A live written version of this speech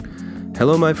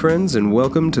Hello, my friends, and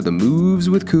welcome to the Moves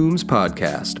with Coombs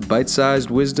podcast, bite-sized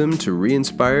wisdom to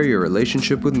re-inspire your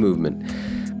relationship with movement.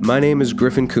 My name is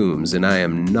Griffin Coombs, and I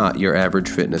am not your average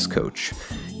fitness coach.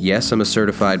 Yes, I'm a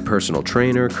certified personal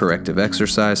trainer, corrective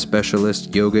exercise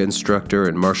specialist, yoga instructor,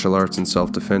 and martial arts and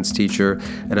self-defense teacher,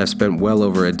 and I've spent well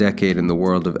over a decade in the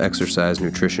world of exercise,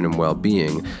 nutrition, and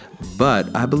well-being. But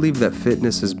I believe that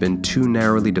fitness has been too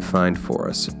narrowly defined for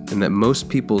us, and that most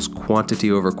people's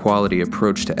quantity over quality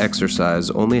approach to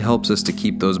exercise only helps us to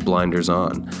keep those blinders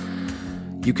on.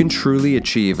 You can truly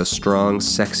achieve a strong,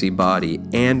 sexy body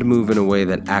and move in a way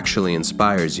that actually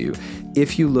inspires you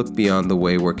if you look beyond the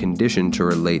way we're conditioned to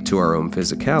relate to our own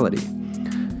physicality.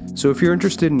 So if you're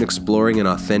interested in exploring an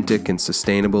authentic and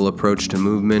sustainable approach to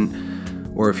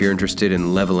movement, or if you're interested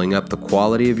in leveling up the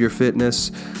quality of your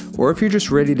fitness, or if you're just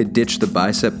ready to ditch the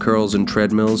bicep curls and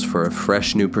treadmills for a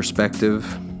fresh new perspective,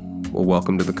 well,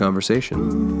 welcome to the conversation.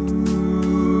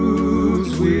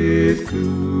 Moves with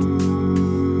Coombs.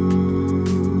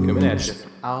 Coming at you.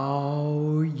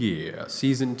 Oh yeah,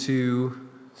 Season 2.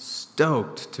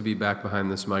 Stoked to be back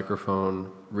behind this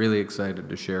microphone. Really excited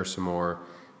to share some more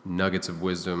nuggets of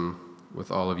wisdom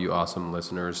with all of you awesome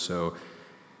listeners. So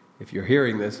if you're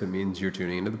hearing this, it means you're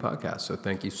tuning into the podcast. So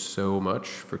thank you so much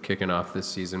for kicking off this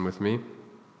season with me.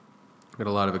 We've got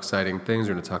a lot of exciting things.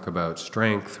 We're going to talk about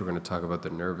strength. We're going to talk about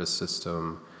the nervous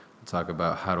system. We'll talk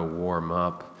about how to warm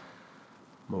up,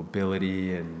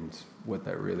 mobility, and what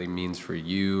that really means for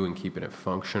you and keeping it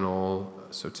functional.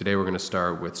 So today we're going to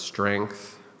start with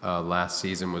strength. Last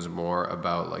season was more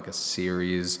about like a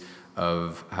series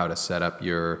of how to set up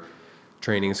your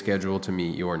training schedule to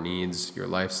meet your needs, your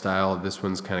lifestyle. This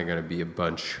one's kind of going to be a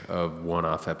bunch of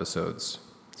one-off episodes.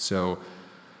 So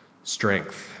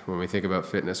strength. When we think about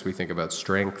fitness, we think about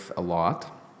strength a lot.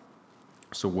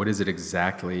 So what is it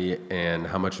exactly, and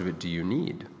how much of it do you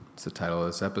need? It's the title of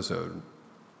this episode.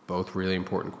 Both really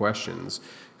important questions,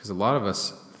 because a lot of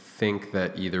us think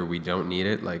that either we don't need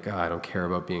it, like, I don't care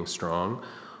about being strong,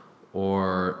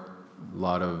 or a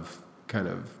lot of kind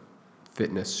of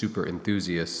fitness super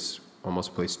enthusiasts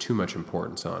almost place too much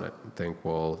importance on it and think,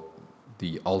 well,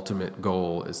 the ultimate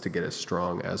goal is to get as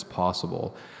strong as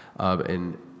possible.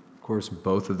 And of course,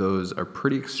 both of those are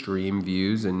pretty extreme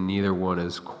views, and neither one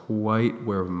is quite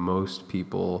where most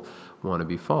people want to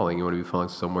be falling. You want to be falling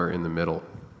somewhere in the middle.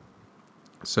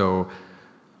 So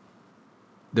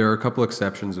there are a couple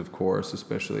exceptions, of course,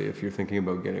 especially if you're thinking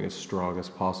about getting as strong as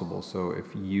possible. So if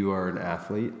you are an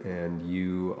athlete and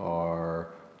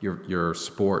your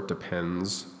sport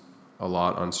depends a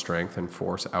lot on strength and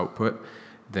force output,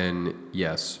 then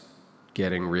yes,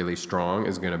 getting really strong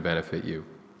is going to benefit you.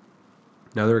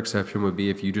 Another exception would be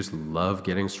if you just love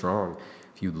getting strong,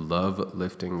 if you love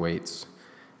lifting weights,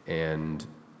 and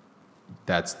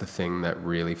that's the thing that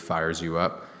really fires you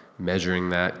up. Measuring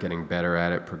that, getting better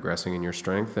at it, progressing in your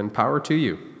strength, then power to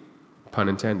you, pun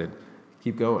intended.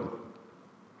 Keep going.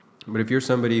 But if you're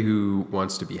somebody who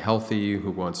wants to be healthy,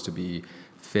 who wants to be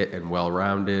fit and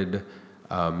well-rounded,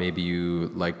 maybe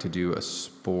you like to do a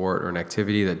sport or an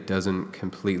activity that doesn't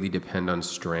completely depend on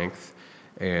strength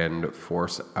and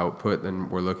force output, then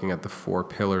we're looking at the 4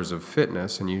 pillars of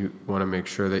fitness, and you want to make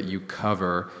sure that you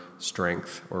cover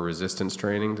strength or resistance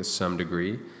training to some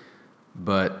degree.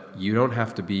 But you don't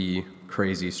have to be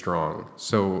crazy strong.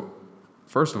 So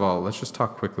first of all, let's just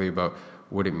talk quickly about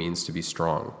what it means to be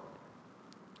strong.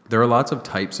 There are lots of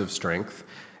types of strength,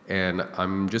 and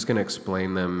I'm just going to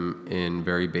explain them in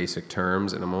very basic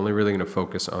terms, and I'm only really going to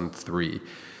focus on 3.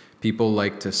 People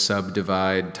like to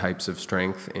subdivide types of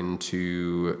strength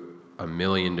into a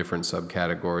million different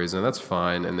subcategories, and that's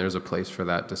fine, and there's a place for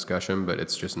that discussion, but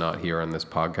it's just not here on this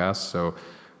podcast. So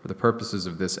for the purposes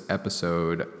of this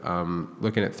episode,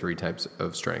 looking at 3 types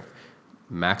of strength: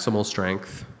 maximal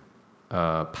strength,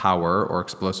 power or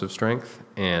explosive strength,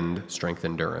 and strength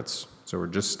endurance. So we're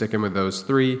just sticking with those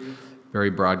 3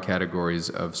 very broad categories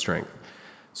of strength.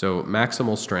 So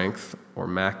maximal strength, or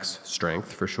max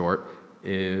strength for short,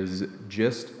 is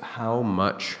just how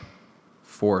much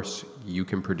force you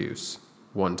can produce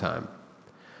one time.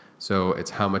 So it's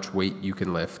how much weight you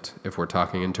can lift, if we're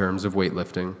talking in terms of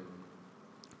weightlifting.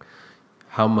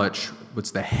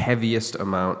 What's the heaviest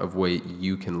amount of weight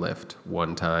you can lift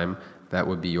one time? That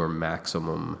would be your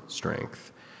maximum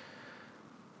strength.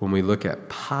 When we look at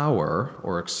power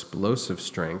or explosive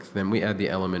strength, then we add the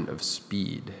element of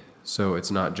speed. So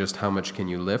it's not just how much can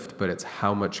you lift, but it's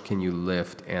how much can you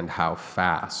lift and how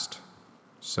fast.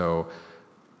 So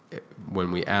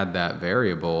when we add that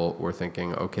variable, we're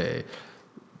thinking, okay,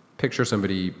 picture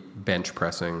somebody bench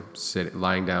pressing,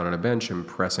 lying down on a bench and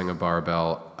pressing a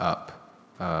barbell up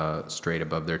straight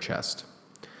above their chest.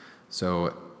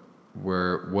 So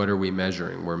what are we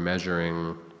measuring? We're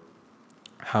measuring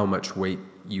how much weight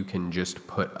you can just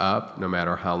put up no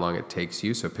matter how long it takes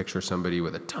you. So picture somebody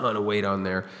with a ton of weight on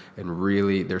there and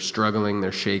really they're struggling,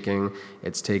 they're shaking.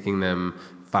 It's taking them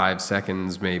 5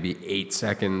 seconds, maybe 8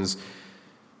 seconds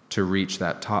to reach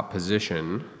that top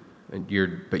position. But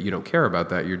you don't care about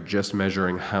that. You're just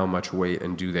measuring how much weight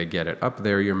and do they get it up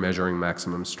there. You're measuring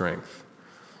maximum strength.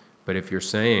 But if you're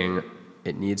saying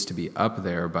it needs to be up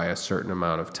there by a certain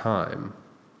amount of time,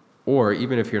 or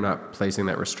even if you're not placing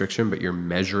that restriction, but you're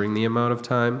measuring the amount of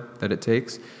time that it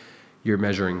takes, you're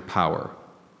measuring power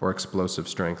or explosive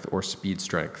strength or speed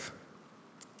strength.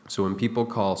 So when people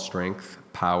call strength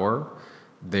power,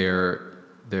 they're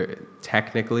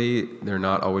technically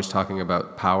not always talking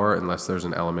about power unless there's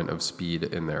an element of speed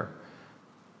in there.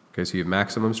 Okay, so you have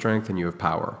maximum strength and you have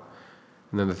power.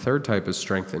 And then the third type is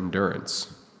strength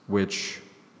endurance, which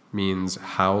means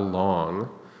how long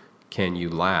can you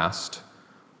last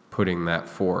putting that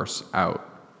force out.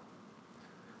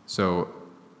 So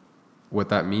what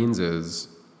that means is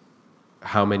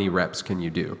how many reps can you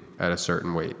do at a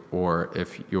certain weight, or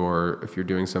if you're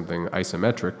doing something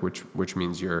isometric, which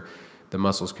means the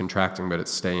muscle's contracting but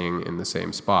it's staying in the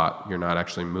same spot, you're not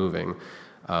actually moving.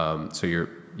 So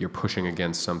you're pushing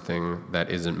against something that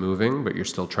isn't moving, but you're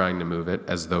still trying to move it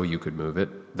as though you could move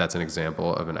it. That's an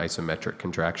example of an isometric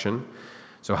contraction.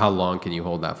 So how long can you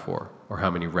hold that for, or how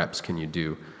many reps can you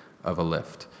do of a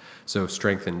lift? So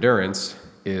strength endurance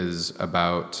is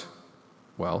about,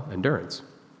 endurance.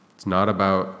 It's not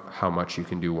about how much you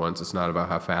can do once. It's not about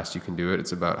how fast you can do it.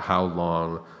 It's about how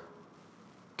long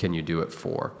can you do it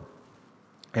for.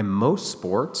 And most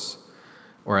sports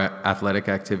or athletic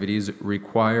activities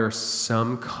require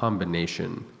some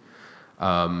combination,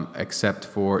 except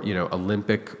for,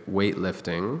 Olympic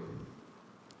weightlifting.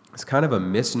 It's kind of a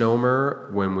misnomer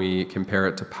when we compare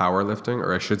it to powerlifting,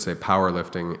 or I should say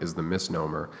powerlifting is the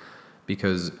misnomer,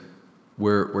 because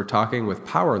we're talking with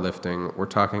powerlifting, we're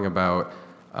talking about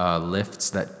lifts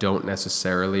that don't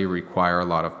necessarily require a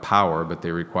lot of power, but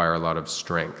they require a lot of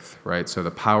strength, right? So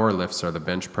the power lifts are the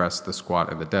bench press, the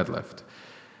squat, and the deadlift.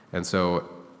 And so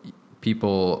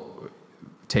people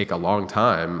take a long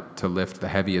time to lift the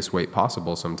heaviest weight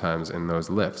possible sometimes in those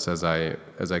lifts, as I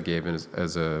gave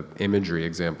as a imagery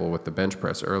example with the bench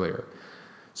press earlier.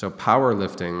 So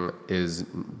powerlifting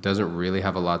doesn't really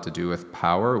have a lot to do with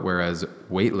power, whereas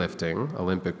weightlifting,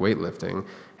 Olympic weightlifting,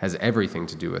 has everything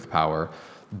to do with power.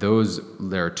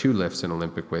 There are two lifts in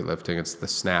Olympic weightlifting. It's the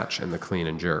snatch and the clean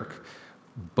and jerk.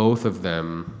 Both of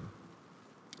them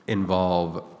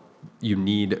involve, you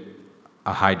need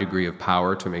a high degree of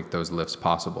power to make those lifts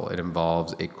possible. It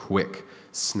involves a quick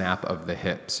snap of the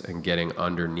hips and getting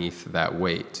underneath that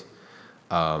weight.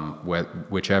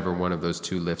 Whichever one of those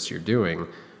two lifts you're doing,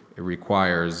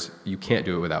 you can't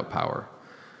do it without power.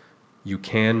 You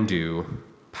can do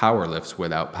power lifts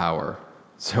without power.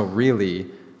 So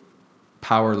really,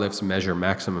 power lifts measure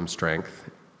maximum strength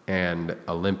and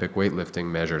Olympic weightlifting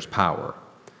measures power.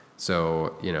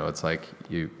 So, it's like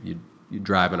you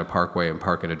drive in a parkway and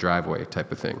park in a driveway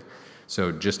type of thing.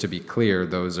 So just to be clear,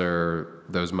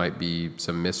 those might be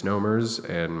some misnomers,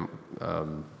 and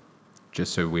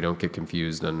just so we don't get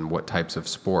confused on what types of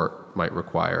sport might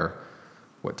require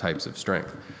what types of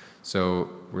strength. So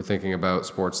we're thinking about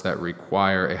sports that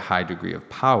require a high degree of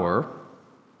power,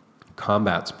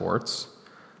 combat sports,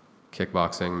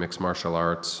 kickboxing, mixed martial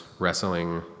arts,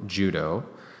 wrestling, judo.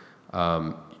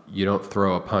 You don't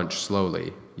throw a punch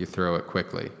slowly, you throw it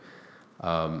quickly.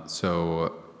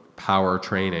 So power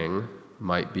training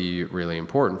might be really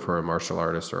important for a martial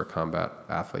artist or a combat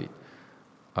athlete.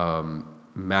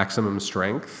 Maximum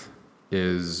strength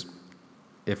is,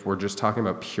 if we're just talking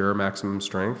about pure maximum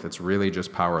strength, it's really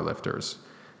just power lifters.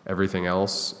 Everything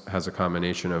else has a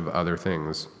combination of other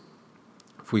things.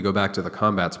 If we go back to the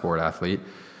combat sport athlete,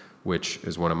 which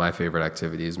is one of my favorite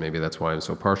activities, maybe that's why I'm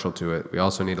so partial to it, we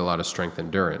also need a lot of strength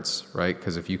endurance, right?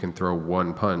 Because if you can throw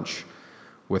one punch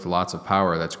with lots of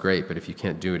power, that's great, but if you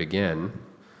can't do it again,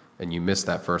 and you missed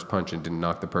that first punch and didn't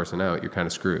knock the person out, you're kind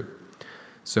of screwed.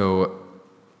 So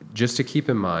just to keep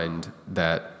in mind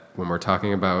that when we're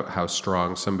talking about how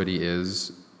strong somebody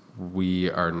is,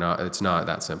 it's not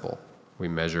that simple. We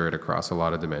measure it across a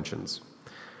lot of dimensions.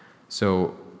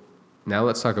 So now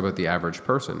let's talk about the average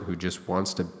person who just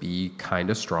wants to be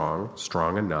kind of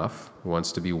strong enough,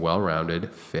 wants to be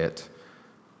well-rounded, fit,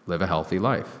 live a healthy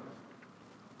life.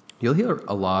 You'll hear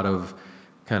a lot of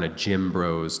kind of gym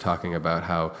bros talking about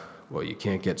how, you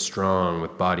can't get strong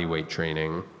with body weight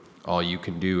training. All you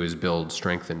can do is build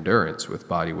strength endurance with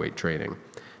body weight training.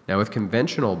 Now, with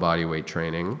conventional body weight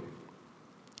training,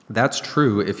 That's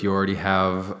true if you already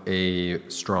have a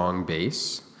strong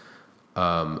base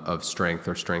of strength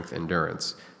or strength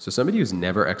endurance. So somebody who's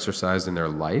never exercised in their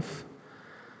life,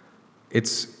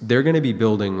 they're going to be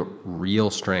building real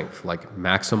strength, like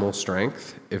maximal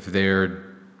strength, if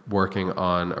they're working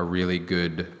on a really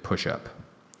good push-up.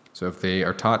 So if they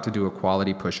are taught to do a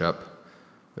quality push-up,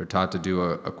 they're taught to do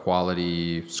a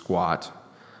quality squat,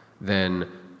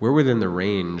 then we're within the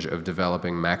range of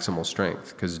developing maximal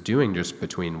strength, because doing just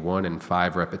between 1 and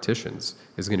 5 repetitions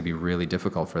is going to be really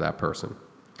difficult for that person.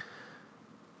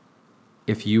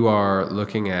 If you are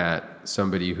looking at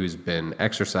somebody who's been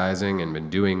exercising and been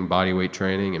doing body weight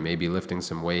training and maybe lifting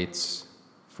some weights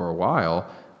for a while,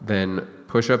 then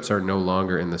push-ups are no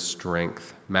longer in the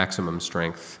strength, maximum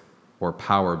strength or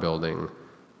power building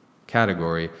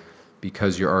category,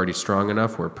 because you're already strong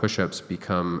enough where push-ups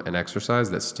become an exercise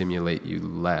that stimulate you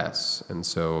less. And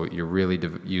so you're really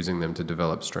using them to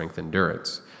develop strength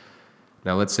endurance.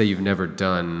 Now, let's say you've never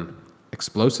done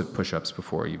explosive push-ups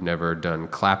before. You've never done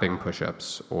clapping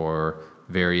push-ups or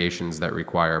variations that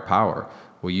require power.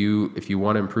 Well, if you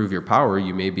want to improve your power,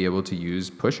 you may be able to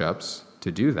use push-ups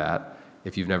to do that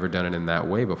if you've never done it in that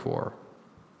way before.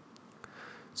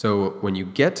 So when you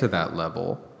get to that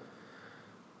level,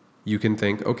 you can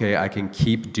think, okay, I can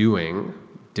keep doing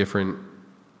different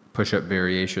push-up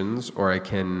variations, or I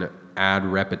can add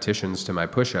repetitions to my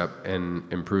push-up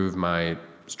and improve my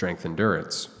strength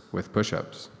endurance with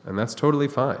push-ups. And that's totally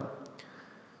fine.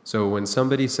 So when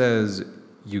somebody says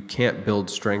you can't build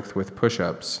strength with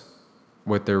push-ups,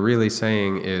 what they're really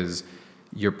saying is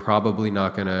you're probably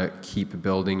not going to keep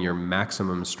building your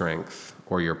maximum strength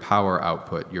or your power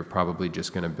output. You're probably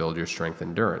just going to build your strength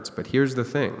endurance. But here's the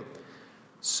thing.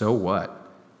 So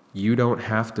what? You don't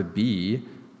have to be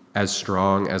as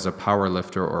strong as a power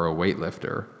lifter or a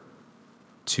weightlifter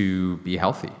to be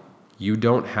healthy. You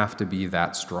don't have to be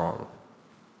that strong.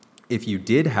 If you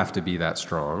did have to be that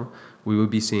strong, we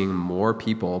would be seeing more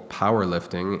people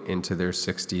powerlifting into their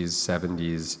 60s,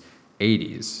 70s,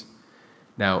 80s.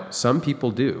 Now, some people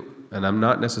do, and I'm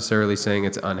not necessarily saying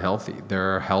it's unhealthy.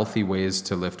 There are healthy ways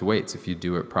to lift weights if you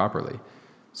do it properly.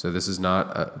 So this is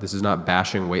not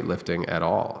bashing weightlifting at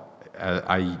all.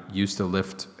 I used to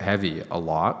lift heavy a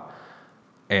lot,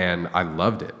 and I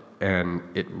loved it. And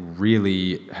it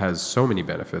really has so many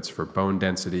benefits for bone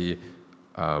density,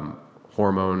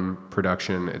 hormone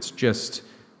production. It's just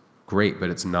great, but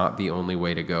it's not the only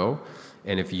way to go.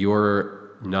 And if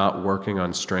you're not working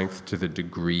on strength to the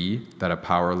degree that a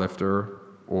power lifter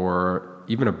or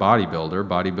even a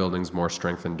bodybuilding's more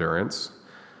strength endurance,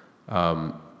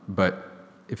 but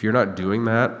if you're not doing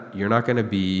that, you're not going to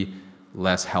be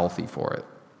less healthy for it.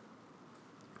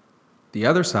 The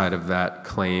other side of that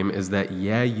claim is that,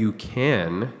 yeah, you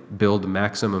can build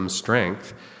maximum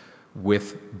strength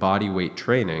with body weight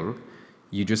training.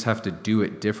 You just have to do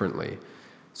it differently.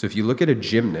 So if you look at a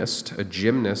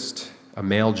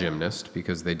male gymnast,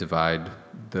 because they divide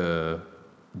the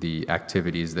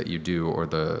activities that you do or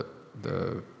the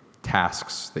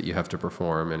tasks that you have to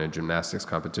perform in a gymnastics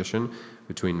competition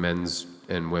between men's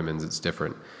and women's, it's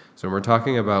different. So when we're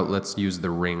talking about, let's use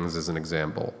the rings as an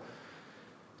example.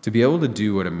 To be able to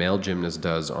do what a male gymnast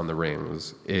does on the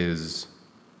rings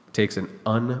takes an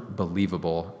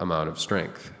unbelievable amount of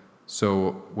strength.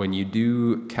 So when you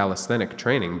do calisthenic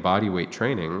training, body weight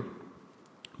training,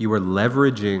 you are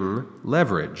leveraging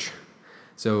leverage.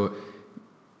 So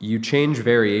you change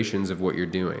variations of what you're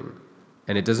doing.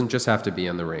 And it doesn't just have to be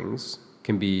on the rings. It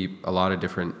can be a lot of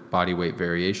different body weight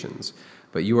variations.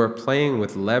 But you are playing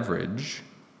with leverage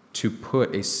to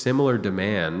put a similar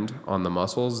demand on the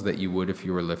muscles that you would if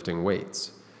you were lifting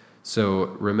weights. So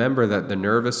remember that the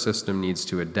nervous system needs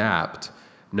to adapt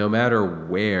no matter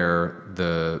where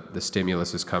the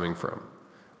stimulus is coming from,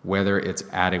 whether it's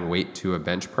adding weight to a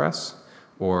bench press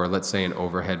or let's say an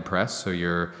overhead press. So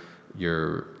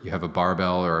you have a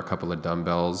barbell or a couple of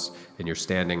dumbbells and you're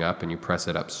standing up and you press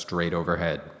it up straight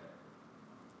overhead.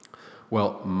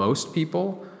 Well, most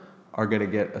people are going to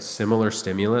get a similar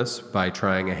stimulus by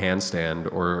trying a handstand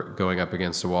or going up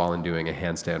against a wall and doing a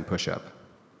handstand push-up.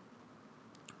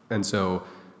 And so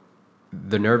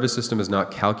the nervous system is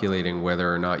not calculating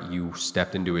whether or not you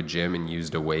stepped into a gym and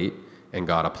used a weight and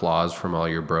got applause from all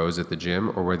your bros at the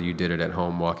gym, or whether you did it at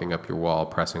home walking up your wall,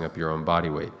 pressing up your own body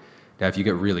weight. Now, if you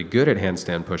get really good at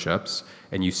handstand push-ups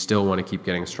and you still want to keep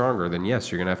getting stronger, then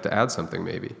yes, you're going to have to add something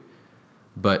maybe.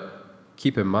 But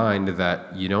keep in mind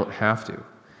that you don't have to.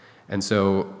 And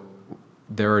so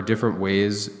there are different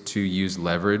ways to use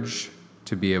leverage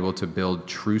to be able to build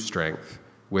true strength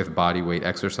with body weight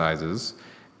exercises.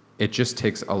 It just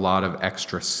takes a lot of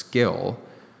extra skill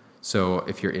So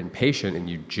if you're impatient and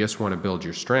you just want to build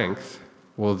your strength,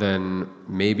 well, then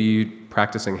maybe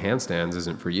practicing handstands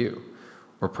isn't for you,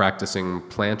 or practicing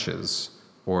planches,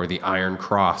 or the iron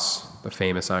cross, the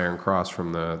famous iron cross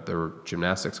from the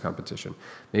gymnastics competition.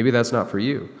 Maybe that's not for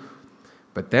you.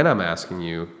 But then I'm asking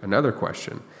you another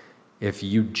question. If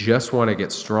you just want to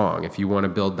get strong, if you want to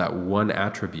build that one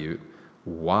attribute,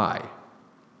 why?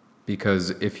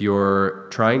 Because if you're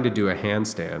trying to do a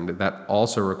handstand, that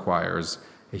also requires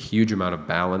a huge amount of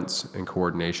balance and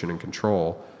coordination and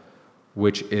control,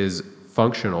 which is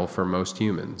functional for most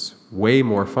humans, way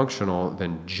more functional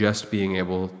than just being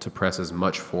able to press as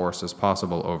much force as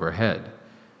possible overhead.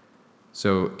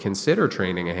 So consider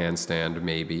training a handstand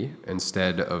maybe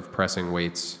instead of pressing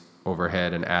weights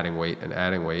overhead and adding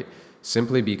weight,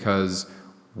 simply because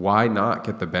why not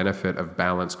get the benefit of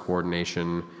balance,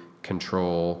 coordination,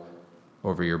 control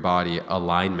over your body,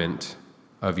 alignment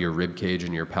of your rib cage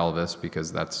and your pelvis,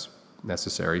 because that's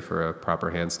necessary for a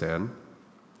proper handstand,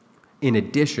 in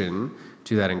addition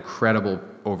to that incredible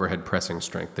overhead pressing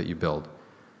strength that you build.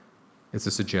 It's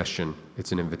a suggestion.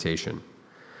 It's an invitation.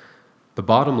 The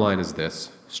bottom line is this: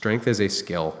 strength is a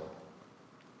skill.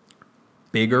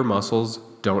 Bigger muscles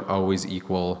don't always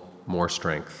equal more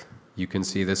strength. You can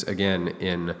see this again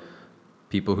in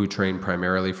people who train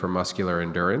primarily for muscular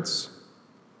endurance,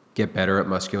 get better at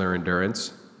muscular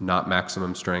endurance, not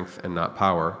maximum strength and not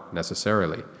power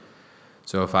necessarily.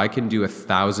 So if I can do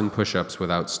 1,000 push-ups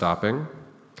without stopping,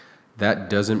 that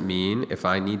doesn't mean if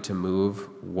I need to move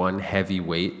one heavy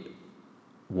weight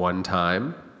one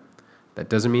time, that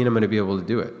doesn't mean I'm going to be able to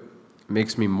do it. It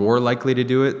makes me more likely to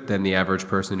do it than the average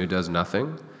person who does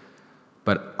nothing.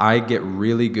 But I get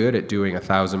really good at doing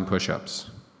 1,000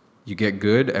 push-ups. You get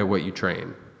good at what you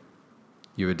train.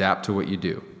 You adapt to what you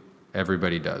do.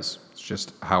 Everybody does. It's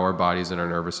just how our bodies and our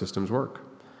nervous systems work.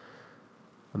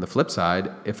 On the flip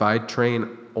side, if I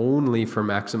train only for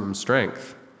maximum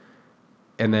strength,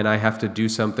 and then I have to do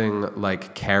something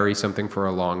like carry something for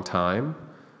a long time,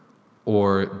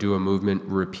 or do a movement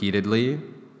repeatedly,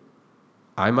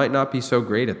 I might not be so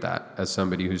great at that as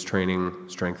somebody who's training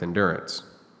strength endurance.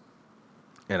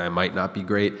 And I might not be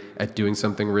great at doing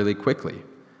something really quickly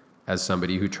as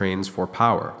somebody who trains for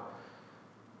power.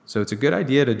 So it's a good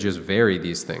idea to just vary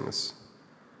these things.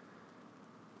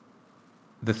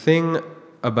 The thing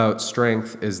about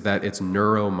strength is that it's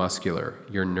neuromuscular.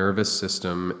 Your nervous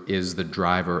system is the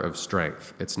driver of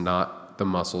strength. It's not the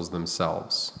muscles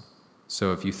themselves.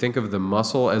 So if you think of the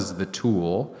muscle as the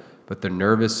tool, but the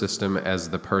nervous system as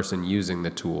the person using the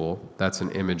tool, that's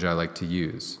an image I like to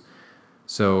use.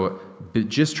 So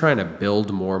just trying to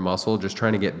build more muscle, just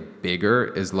trying to get bigger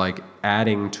is like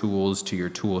adding tools to your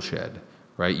tool shed,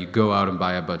 right? You go out and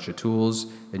buy a bunch of tools,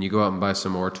 then you go out and buy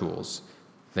some more tools.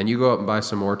 Then you go out and buy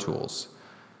some more tools.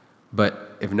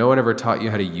 But if no one ever taught you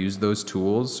how to use those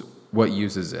tools, what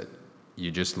use is it?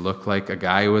 You just look like a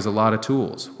guy who has a lot of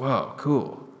tools. Whoa,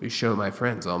 cool. We show my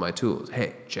friends all my tools.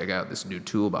 Hey, check out this new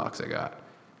toolbox I got.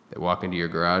 They walk into your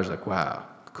garage like, wow,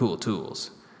 cool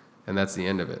tools. And that's the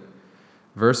end of it.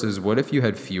 Versus, what if you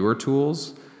had fewer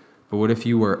tools, but what if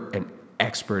you were an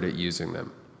expert at using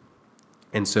them?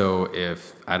 And so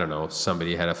if, I don't know,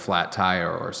 somebody had a flat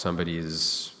tire or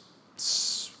somebody's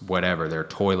whatever, their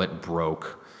toilet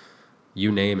broke,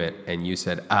 you name it, and you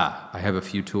said, I have a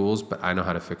few tools, but I know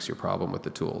how to fix your problem with the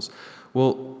tools.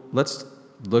 Well, let's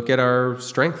look at our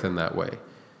strength in that way.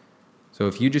 So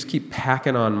if you just keep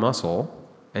packing on muscle,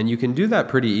 and you can do that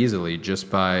pretty easily just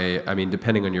by,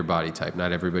 depending on your body type.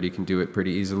 Not everybody can do it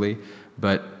pretty easily,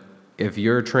 but if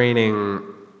you're training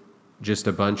just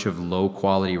a bunch of low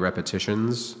quality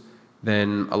repetitions,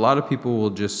 then a lot of people will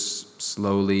just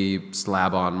slowly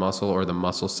slab on muscle, or the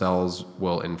muscle cells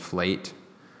will inflate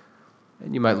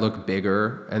and you might look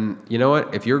bigger. And you know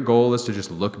what? If your goal is to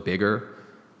just look bigger,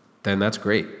 then that's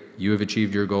great. You have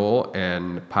achieved your goal,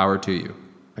 and power to you.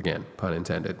 Again, pun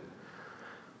intended.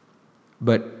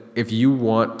 But if you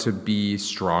want to be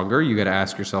stronger, you got to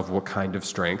ask yourself, what kind of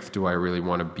strength do I really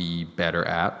want to be better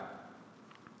at?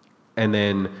 And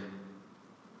then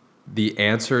the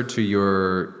answer to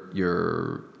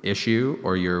your issue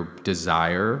or your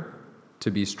desire to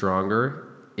be stronger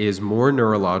is more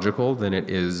neurological than it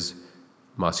is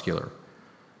muscular.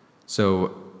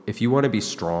 So if you want to be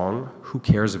strong, who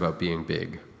cares about being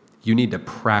big? You need to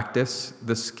practice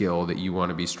the skill that you want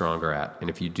to be stronger at. And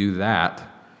if you do that,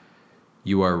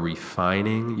 you are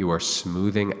refining, you are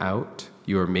smoothing out,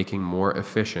 you are making more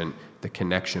efficient the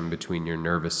connection between your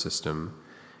nervous system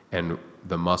and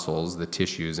the muscles, the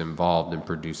tissues involved in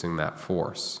producing that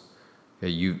force.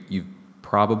 You've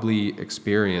probably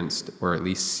experienced, or at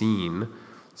least seen,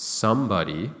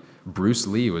 somebody Bruce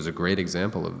Lee was a great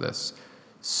example of this.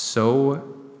 So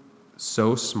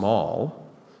small,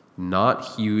 not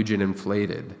huge and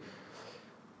inflated,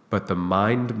 but the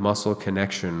mind-muscle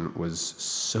connection was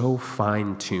so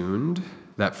fine-tuned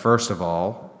that, first of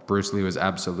all, Bruce Lee was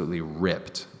absolutely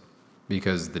ripped,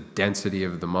 because the density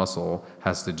of the muscle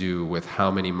has to do with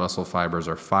how many muscle fibers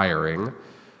are firing,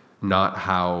 not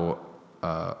how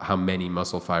many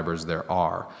muscle fibers there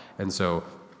are. And so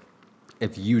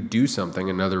if you do something,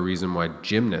 another reason why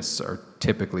gymnasts are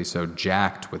typically so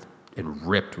jacked with and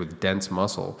ripped with dense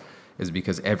muscle is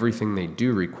because everything they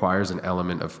do requires an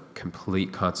element of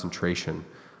complete concentration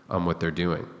on what they're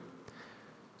doing.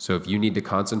 So if you need to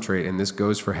concentrate, and this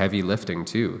goes for heavy lifting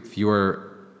too, if you are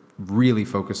really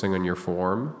focusing on your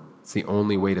form, it's the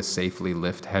only way to safely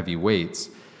lift heavy weights,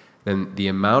 then the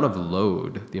amount of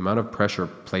load, the amount of pressure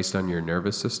placed on your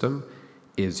nervous system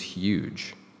is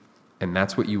huge. And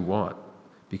that's what you want,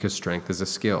 because strength is a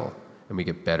skill, and we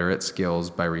get better at skills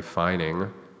by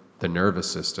refining the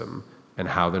nervous system and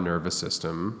how the nervous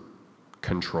system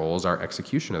controls our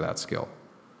execution of that skill.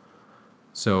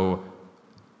 So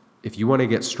if you want to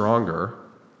get stronger,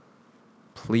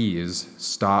 please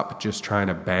stop just trying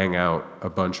to bang out a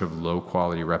bunch of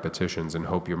low-quality repetitions and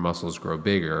hope your muscles grow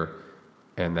bigger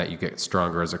and that you get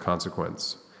stronger as a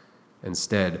consequence.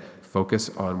 Instead, focus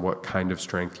on what kind of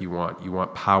strength you want. You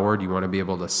want power? Do you want to be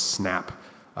able to snap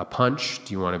a punch?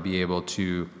 Do you want to be able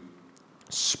to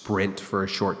sprint for a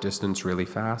short distance really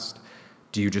fast?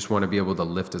 Do you just want to be able to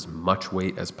lift as much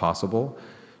weight as possible?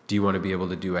 Do you want to be able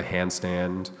to do a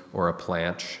handstand or a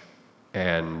planche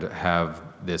and have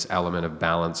this element of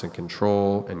balance and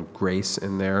control and grace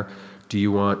in there? Do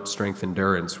you want strength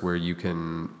endurance where you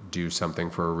can do something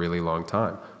for a really long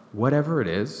time? Whatever it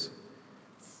is,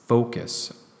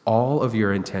 focus all of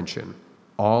your intention,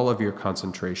 all of your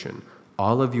concentration,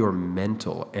 all of your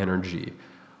mental energy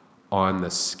on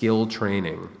the skill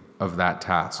training of that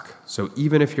task. So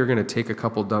even if you're going to take a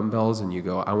couple dumbbells and you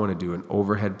go, I want to do an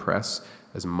overhead press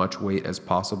as much weight as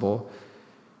possible,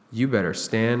 you better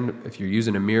stand, if you're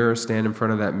using a mirror, stand in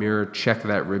front of that mirror, check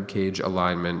that rib cage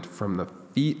alignment from the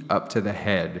feet up to the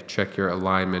head. Check your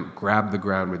alignment, grab the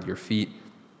ground with your feet,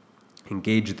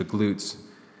 engage the glutes,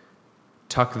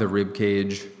 tuck the rib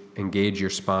cage, engage your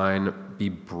spine, be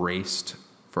braced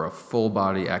for a full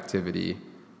body activity,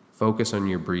 focus on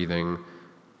your breathing,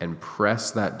 and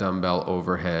press that dumbbell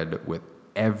overhead with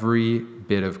every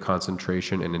bit of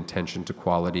concentration and intention to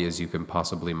quality as you can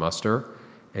possibly muster,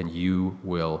 and you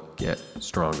will get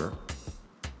stronger.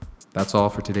 That's all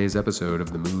for today's episode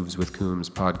of the Moves with Coombs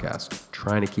podcast.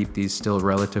 Trying to keep these still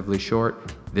relatively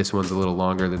short. This one's a little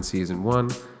longer than season 1.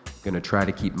 Going to try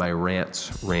to keep my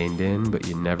rants reined in, but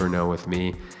you never know with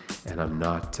me. And I'm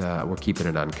not, we're keeping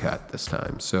it uncut this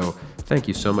time. So thank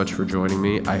you so much for joining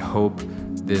me. I hope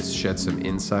this sheds some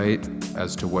insight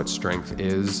as to what strength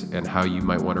is and how you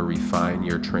might want to refine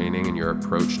your training and your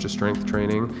approach to strength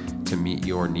training to meet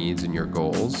your needs and your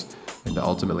goals and to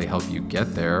ultimately help you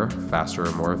get there faster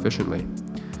and more efficiently.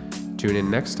 Tune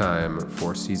in next time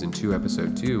for season 2,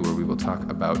 episode 2, where we will talk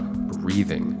about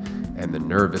breathing and the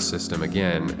nervous system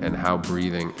again, and how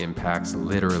breathing impacts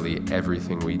literally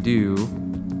everything we do,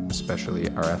 especially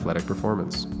our athletic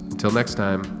performance. Until next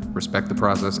time, respect the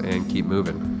process and keep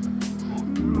moving.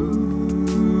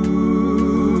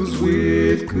 Moves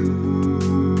with Coombs.